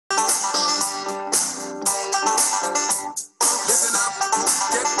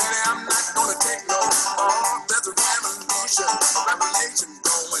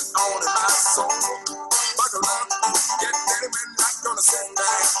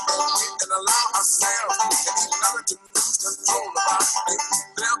and allow ourselves and each other to lose control of our fate.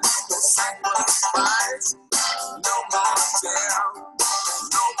 There'll be no sacrifice, no more death,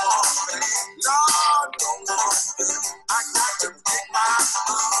 no more pain, Lord, no more pain. I got to make my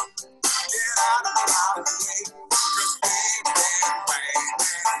move, get out of my way, 'cause baby,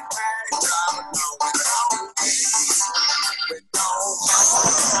 God, no, we don't need, we don't want,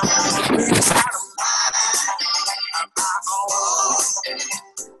 we got to ride on my own.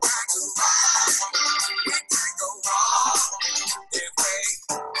 We can't go wrong if we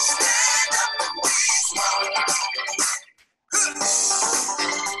stand up and be strong.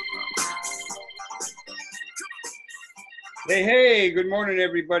 Hey, good morning,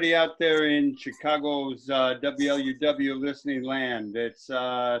 everybody out there in Chicago's WLUW listening land.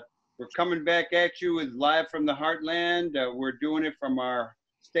 We're coming back at you with live from the Heartland. We're doing it from our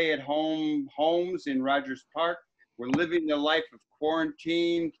stay-at-home homes in Rogers Park. We're living the life of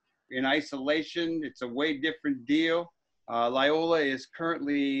quarantine in isolation. It's a way different deal. Loyola is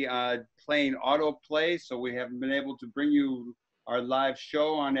currently playing autoplay, so we haven't been able to bring you our live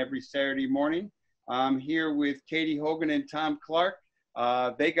show on every Saturday morning. I'm here with Katie Hogan and Tom Clark.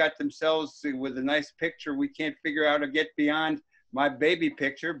 They got themselves with a nice picture. We can't figure out how to get beyond my baby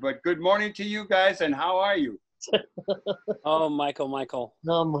picture, but good morning to you guys, and how are you? Oh, Michael.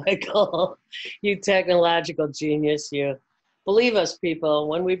 Oh, Michael, you technological genius, you. Believe us, people,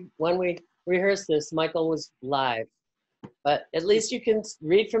 when we rehearsed this, Michael was live. But at least you can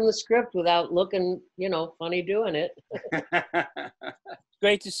read from the script without looking, funny doing it.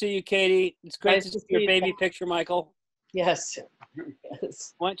 Great to see you, Katie. It's great to see your baby picture, Michael. Yes.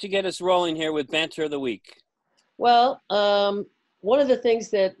 Why don't you get us rolling here with Banter of the Week? Well, one of the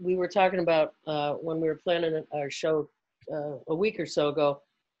things that we were talking about when we were planning our show a week or so ago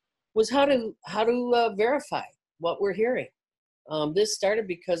was how to verify what we're hearing. This started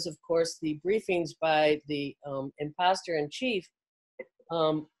because, of course, the briefings by the imposter in chief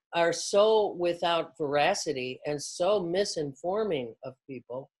are so without veracity and so misinforming of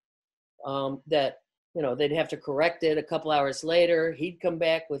people that, they'd have to correct it a couple hours later. He'd come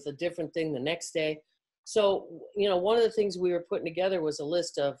back with a different thing the next day. So, one of the things we were putting together was a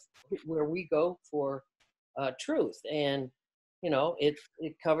list of where we go for truth. And,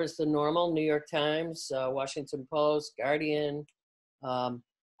 it covers the normal New York Times, Washington Post, Guardian, our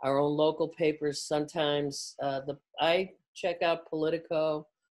own local papers. Sometimes I check out Politico.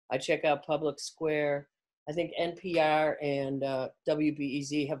 I check out Public Square. I think NPR and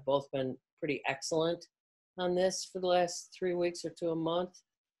WBEZ have both been pretty excellent on this for the last 3 weeks or to a month.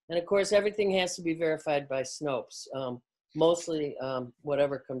 And of course, everything has to be verified by Snopes. Mostly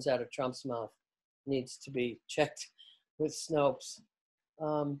whatever comes out of Trump's mouth needs to be checked with Snopes.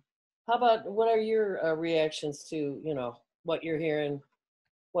 How about, what are your reactions to, what you're hearing,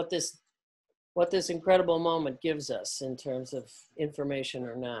 what this incredible moment gives us in terms of information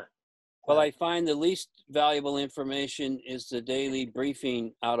or not? Well, I find the least valuable information is the daily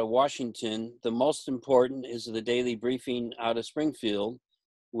briefing out of Washington. The most important is the daily briefing out of Springfield,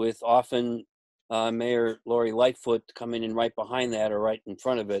 with often Mayor Lori Lightfoot coming in right behind that or right in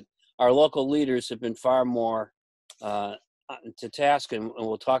front of it. Our local leaders have been far more to task, and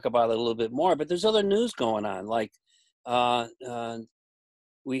we'll talk about it a little bit more. But there's other news going on, like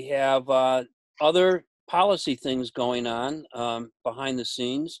we have other policy things going on behind the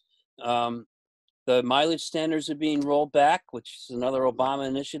scenes. The mileage standards are being rolled back, which is another Obama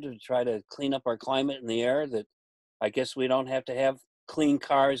initiative to try to clean up our climate and the air. That I guess we don't have to have clean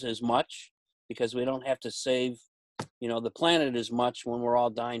cars as much because we don't have to save, the planet as much when we're all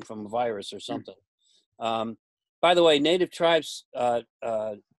dying from a virus or something. By the way, Native tribes got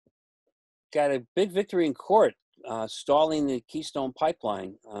a big victory in court, stalling the Keystone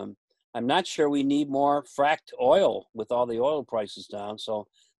Pipeline. I'm not sure we need more fracked oil with all the oil prices down. So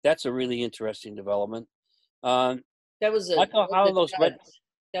that's a really interesting development. That was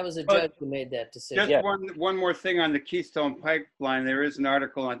a judge who made that decision. Just one more thing on the Keystone Pipeline. There is an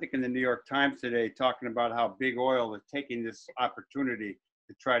article, I think, in the New York Times today talking about how big oil is taking this opportunity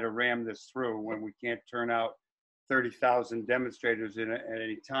to try to ram this through when we can't turn out 30,000 demonstrators at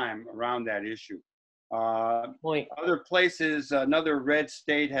any time around that issue. Other places, another red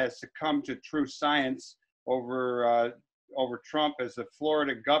state has succumbed to true science over Trump, as the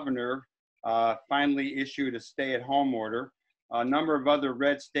Florida governor finally issued a stay-at-home order. A number of other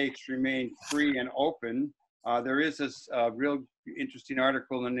red states remain free and open. There is this real interesting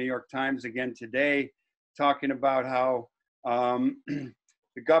article in the New York Times again today talking about how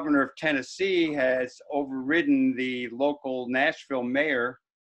the governor of Tennessee has overridden the local Nashville mayor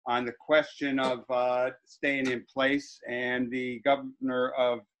on the question of staying in place, and the governor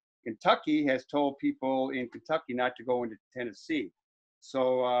of Kentucky has told people in Kentucky not to go into Tennessee.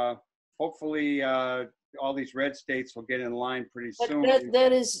 So hopefully all these red states will get in line pretty But soon.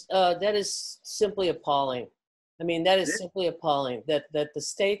 that is simply appalling. I mean, that is simply appalling that the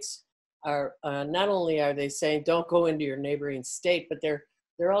states are not only are they saying don't go into your neighboring state, but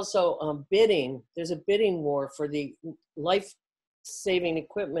they're also bidding. There's a bidding war for the life-saving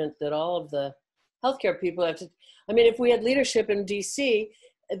equipment that all of the healthcare people have to. I mean, if we had leadership in D.C.,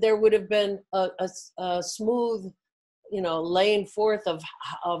 there would have been a smooth, laying forth of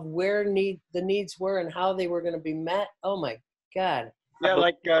where the needs were and how they were going to be met. Oh my God. Yeah,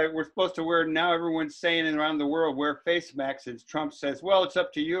 like we're supposed to wear, now everyone's saying around the world, wear face masks, and Trump says, well, it's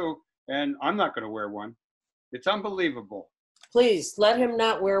up to you, and I'm not going to wear one. It's unbelievable. Please, let him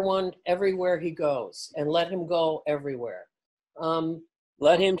not wear one everywhere he goes, and let him go everywhere.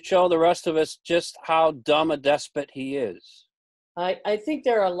 Let him show the rest of us just how dumb a despot he is. I think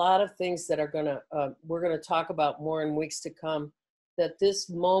there are a lot of things that are we're gonna talk about more in weeks to come, that this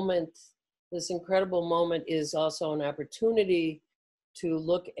incredible moment is also an opportunity to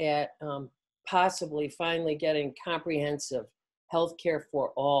look at possibly finally getting comprehensive health care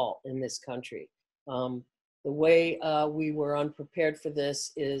for all in this country. The way we were unprepared for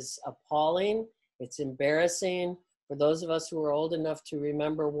this is appalling. It's embarrassing. For those of us who are old enough to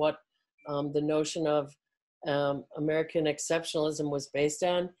remember what the notion of American exceptionalism was based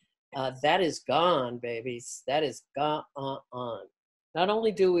on, that is gone, babies. That is gone. Not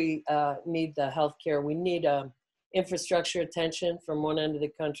only do we need the health care, we need infrastructure attention from one end of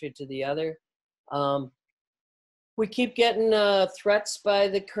the country to the other. We keep getting threats by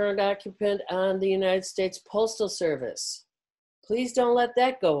the current occupant on the United States Postal Service. Please don't let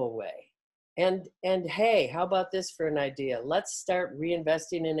that go away. And hey, how about this for an idea? Let's start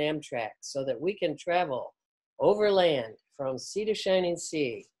reinvesting in Amtrak so that we can travel overland from sea to shining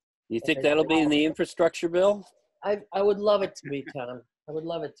sea. You think that'll be in the infrastructure bill? I would love it to be, Tom. I would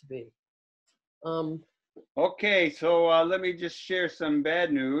love it to be. Okay, so let me just share some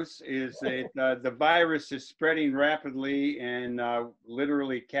bad news. Is that the virus is spreading rapidly in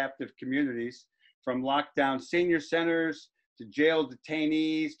literally captive communities, from lockdown senior centers to jail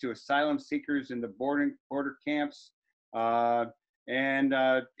detainees to asylum seekers in the border camps. And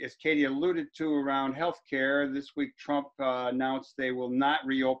as Katie alluded to around healthcare, this week Trump announced they will not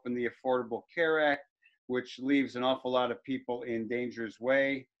reopen the Affordable Care Act, which leaves an awful lot of people in danger's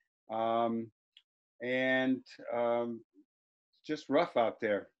way. And it's just rough out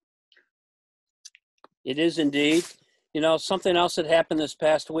there. It is indeed. Something else that happened this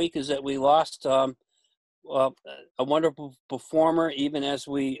past week is that we lost a wonderful performer, even as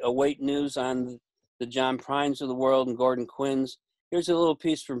we await news on the John Prines of the world and Gordon Quinn's. Here's a little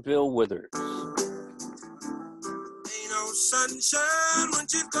piece from Bill Withers. Ain't no sunshine when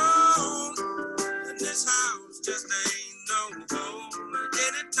she's gone, and this house just ain't no home.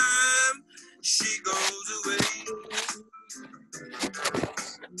 Anytime she goes away.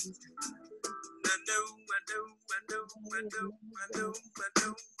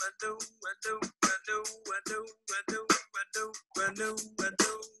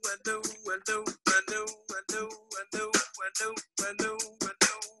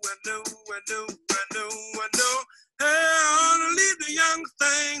 Leave the young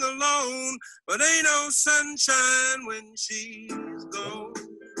thing alone, but ain't no sunshine when she's gone.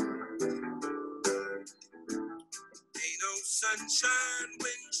 Ain't no sunshine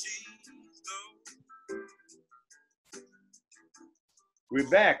when she's gone. We're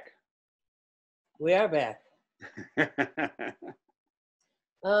back. We are back.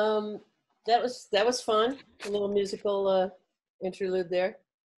 That was fun. A little musical interlude there.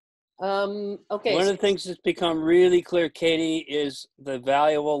 Okay. One of the things that's become really clear, Katie, is the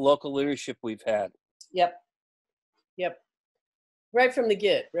valuable local leadership we've had. Yep. Right from the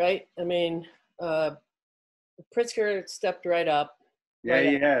get, right? I mean, Pritzker stepped right up. Yeah,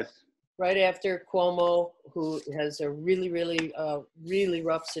 he has. Right after Cuomo, who has a really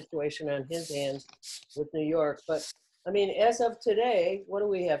rough situation on his hands with New York. But I mean, as of today, what do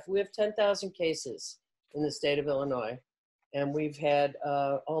we have? We have 10,000 cases in the state of Illinois, and we've had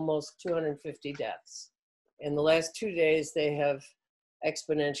almost 250 deaths. In the last 2 days, they have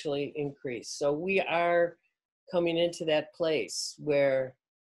exponentially increased. So we are coming into that place where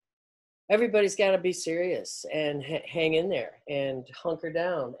everybody's got to be serious and hang in there and hunker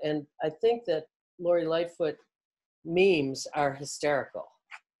down. And I think that Lori Lightfoot memes are hysterical.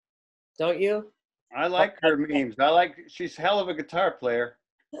 Don't you? I like her memes. She's a hell of a guitar player.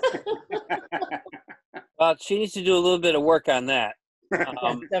 Well, she needs to do a little bit of work on that.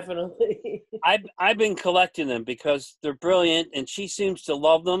 Definitely. I've been collecting them because they're brilliant, and she seems to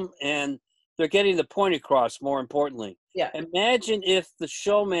love them, and they're getting the point across. More importantly, Yeah. imagine if the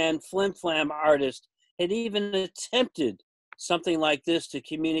showman, flim flam artist, had even attempted something like this to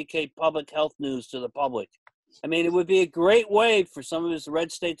communicate public health news to the public. I mean, it would be a great way for some of his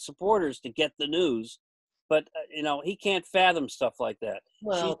red state supporters to get the news, but he can't fathom stuff like that. She's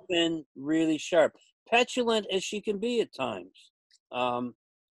Well, been really sharp, petulant as she can be at times. Been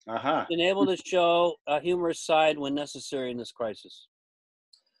able to show a humorous side when necessary in this crisis.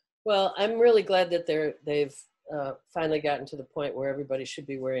 well, I'm really glad that they've finally gotten to the point where everybody should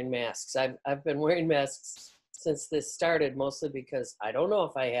be wearing masks. I've been wearing masks since this started, mostly because I don't know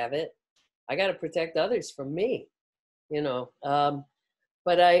if I have it. I got to protect others from me,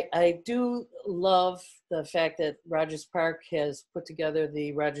 But I do love the fact that Rogers Park has put together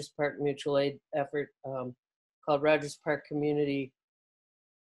the Rogers Park Mutual Aid effort called Rogers Park Community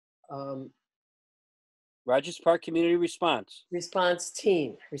Rogers Park Community Response. Response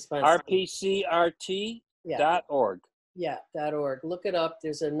Team. RPCRT.org. Yeah, .org. Look it up.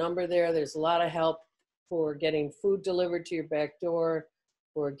 There's a number there. There's a lot of help for getting food delivered to your back door,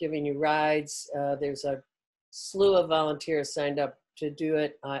 for giving you rides. There's a slew of volunteers signed up to do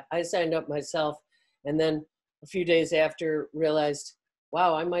it. I signed up myself, and then a few days after realized,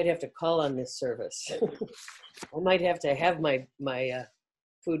 wow, I might have to call on this service. I might have to have my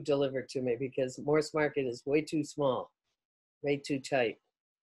food delivered to me because Morse Market is way too small, way too tight.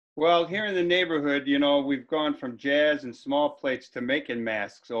 Well, here in the neighborhood, we've gone from jazz and small plates to making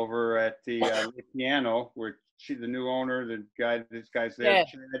masks over at the piano, where the new owner, this guy's there, Yeah.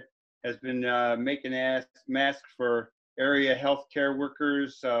 Chad, has been making masks for area healthcare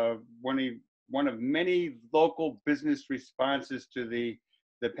workers. One of many local business responses to the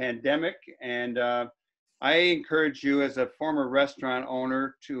pandemic, and I encourage you as a former restaurant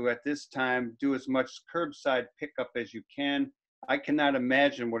owner to, at this time, do as much curbside pickup as you can. I cannot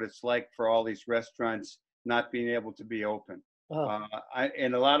imagine what it's like for all these restaurants not being able to be open. Oh.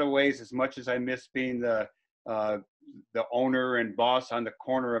 In a lot of ways, as much as I miss being the owner and boss on the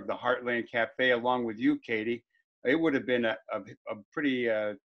corner of the Heartland Cafe, along with you, Katie, it would have been a pretty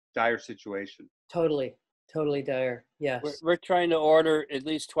dire situation. Totally dire. Yes. We're trying to order at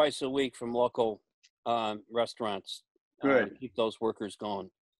least twice a week from local restaurants. Good. To keep those workers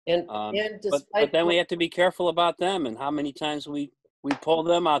going. And but then we have to be careful about them and how many times we pull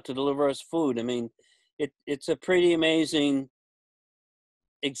them out to deliver us food. I mean, it's a pretty amazing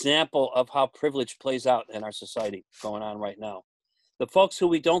example of how privilege plays out in our society going on right now. The folks who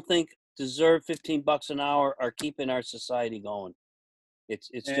we don't think deserve $15 an hour are keeping our society going. It's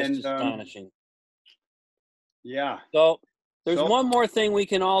just astonishing. Yeah. So there's one more thing we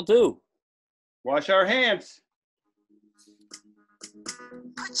can all do. Wash our hands.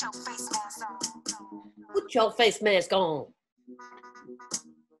 Put your face mask on. Put your face mask on.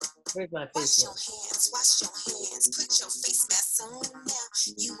 Where's my face mask? Wash your hands. Put your face mask on now.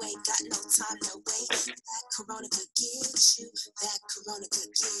 You ain't got no time to wait. That corona could get you. That corona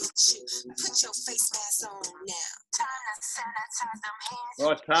could get you. Put your face mask on now. Time to sanitize them hands.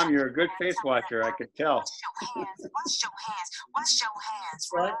 Well, Tom, you're a good face watcher. I could tell. Wash your hands. Wash your hands. Wash your hands.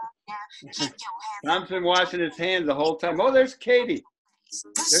 What? Right now. Keep your hands. Tom's been washing his hands the whole time. Oh, there's Katie.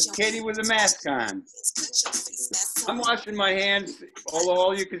 There's Katie with a mask on. I'm washing my hands, although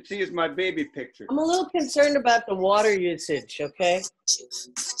all you can see is my baby picture. I'm a little concerned about the water usage, okay?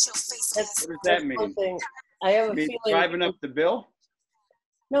 What does that mean? Something. I have a feeling. Driving up the bill?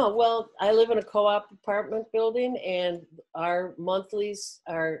 No, well, I live in a co-op apartment building, and our monthlies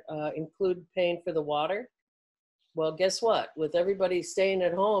are include paying for the water. Well, guess what? With everybody staying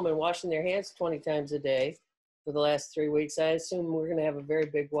at home and washing their hands 20 times a day for the last 3 weeks, I assume we're going to have a very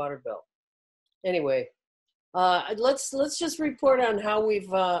big water bill. Anyway, let's just report on how we've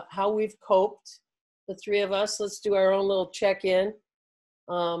coped, the three of us. Let's do our own little check-in.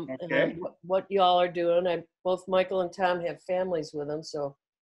 Okay. What y'all are doing. Both Michael and Tom have families with them, so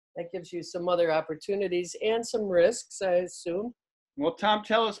that gives you some other opportunities and some risks, I assume. Well, Tom,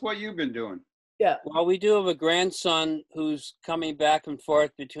 tell us what you've been doing. Yeah. Well, we do have a grandson who's coming back and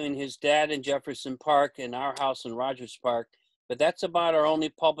forth between his dad in Jefferson Park and our house in Rogers Park, but that's about our only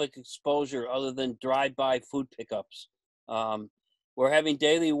public exposure other than drive-by food pickups. We're having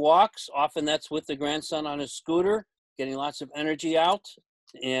daily walks. Often that's with the grandson on his scooter, getting lots of energy out.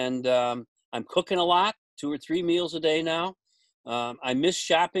 And I'm cooking a lot, 2 or 3 meals a day now. I miss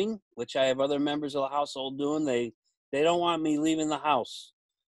shopping, which I have other members of the household doing. They don't want me leaving the house.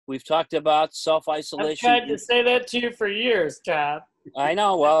 We've talked about self-isolation. I've tried to say that to you for years, Tom. I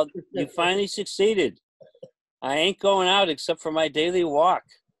know. Well, you finally succeeded. I ain't going out except for my daily walk.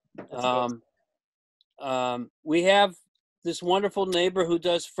 That's good. We have this wonderful neighbor who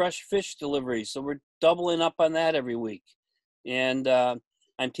does fresh fish deliveries, so we're doubling up on that every week. And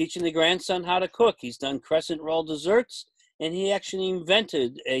I'm teaching the grandson how to cook. He's done crescent roll desserts, and he actually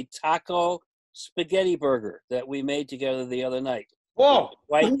invented a taco spaghetti burger that we made together the other night. Whoa!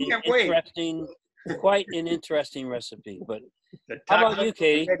 Quite I an can't wait. interesting recipe. But The how about taco you,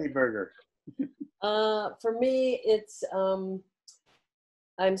 Katie? spaghetti burger. For me, it's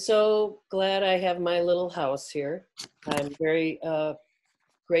I'm so glad I have my little house here. I'm very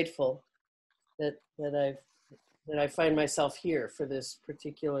grateful that I find myself here for this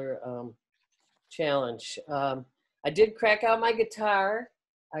particular challenge. I did crack out my guitar.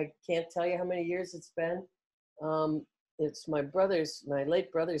 I can't tell you how many years it's been. It's my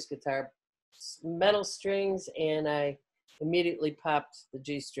late brother's guitar, metal strings, and I immediately popped the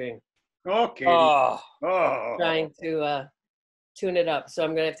G string, Okay. Oh, trying to tune it up. So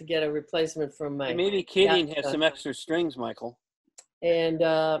I'm gonna have to get a replacement from my. maybe Katie has son. some extra strings, Michael. And We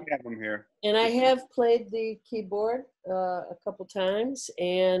have them here. and I have played the keyboard a couple times,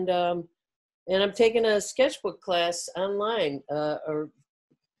 and I'm taking a sketchbook class online or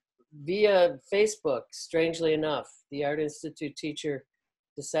via Facebook. Strangely enough, the Art Institute teacher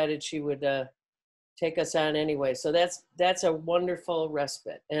decided she would take us on anyway. So that's a wonderful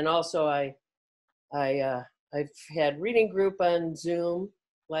respite. And also, I've had reading group on Zoom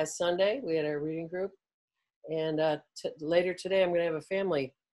last Sunday. We had our reading group, and later today I'm going to have a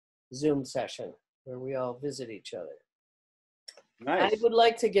family Zoom session where we all visit each other. Nice. I would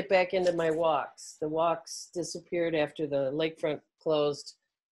like to get back into my walks. The walks disappeared after the lakefront closed,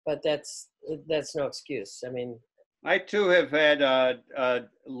 but that's no excuse. I mean, I too have had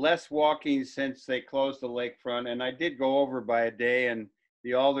less walking since they closed the lakefront, and I did go over by a day, and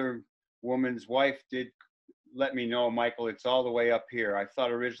the alderwoman's wife did let me know, Michael, it's all the way up here. I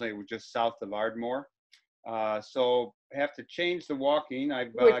thought originally it was just south of Ardmore. So I have to change the walking.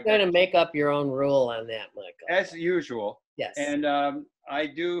 I've we're trying to make up your own rule on that, Michael. as usual. Yes. And I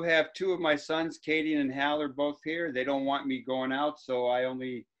do have two of my sons, Katie and Hal, are both here. They don't want me going out, so I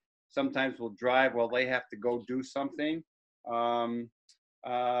only sometimes will drive while they have to go do something. I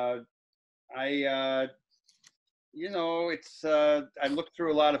looked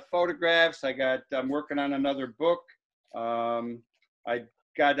through a lot of photographs. I'm working on another book. I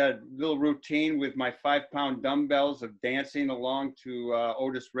got a little routine with my 5-pound dumbbells of dancing along to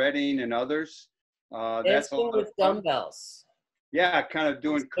Otis Redding and others. That's a Dancing lot with of fun. dumbbells. Yeah, kind of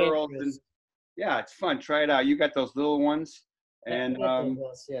doing curls and yeah, it's fun. Try it out. You got those little ones, and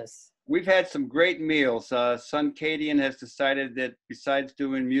Dumbbells, yes. we've had some great meals. Son Cadian has decided that besides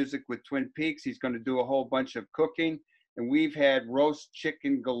doing music with Twin Peaks, he's going to do a whole bunch of cooking. And we've had roast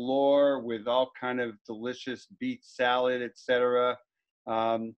chicken galore with all kind of delicious beet salad, etc.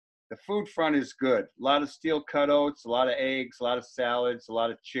 The food front is good. A lot of steel cut oats, a lot of eggs, a lot of salads, a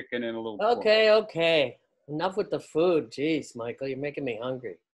lot of chicken, and a little pork. Okay. Enough with the food. Jeez, Michael, you're making me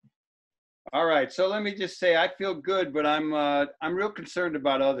hungry. All right, so let me just say I feel good, but I'm real concerned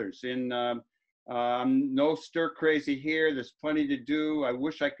about others. I'm no stir crazy here. There's plenty to do. I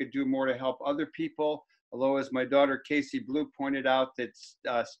wish I could do more to help other people. Although, as my daughter Casey Blue pointed out, that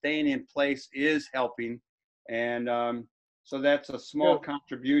staying in place is helping, and so that's a small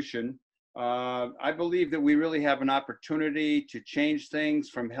contribution. I believe that we really have an opportunity to change things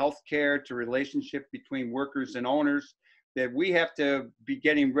from healthcare to relationship between workers and owners, that we have to be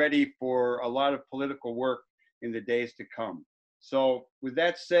getting ready for a lot of political work in the days to come. So with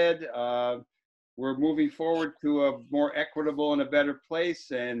that said, we're moving forward to a more equitable and a better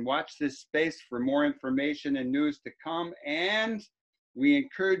place, and watch this space for more information and news to come. And we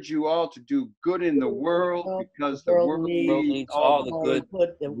encourage you all to do good in the world, because the world needs all the good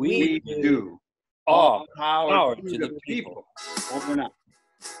that we do. All power to the people. Over and out.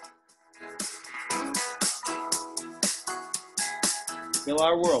 Fill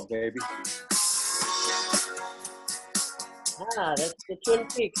our world, baby. That's the Twin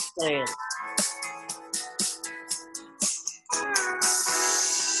Peaks playing.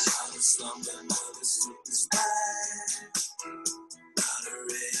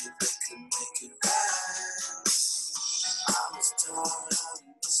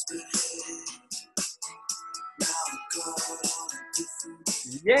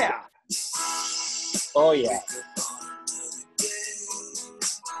 Yeah. Oh, yeah.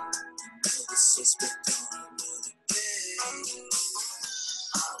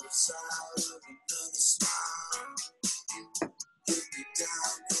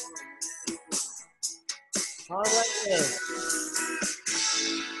 All right, then.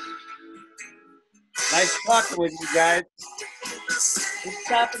 Nice talking with you guys. Keep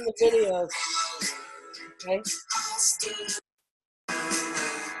stopping the videos. Okay.